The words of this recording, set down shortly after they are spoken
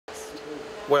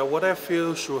Well, what I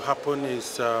feel should happen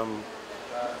is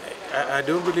I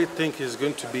don't really think it's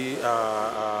going to be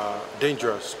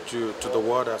dangerous to the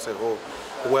world as a whole.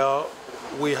 Well,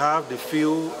 we have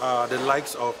the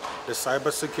likes of the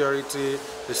cybersecurity,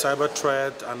 the cyber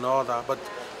threat and all that, but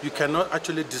you cannot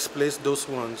actually displace those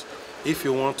ones if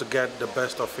you want to get the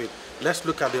best of it. Let's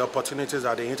look at the opportunities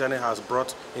that the internet has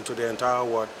brought into the entire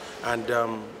world, and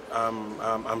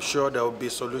I'm sure there will be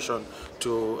a solution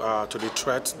to the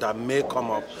threats that may come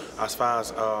up as far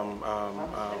as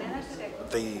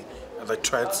the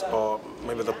threats or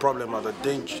maybe the problem or the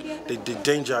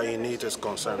danger in it is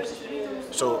concerned.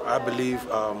 So I believe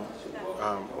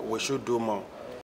we should do more.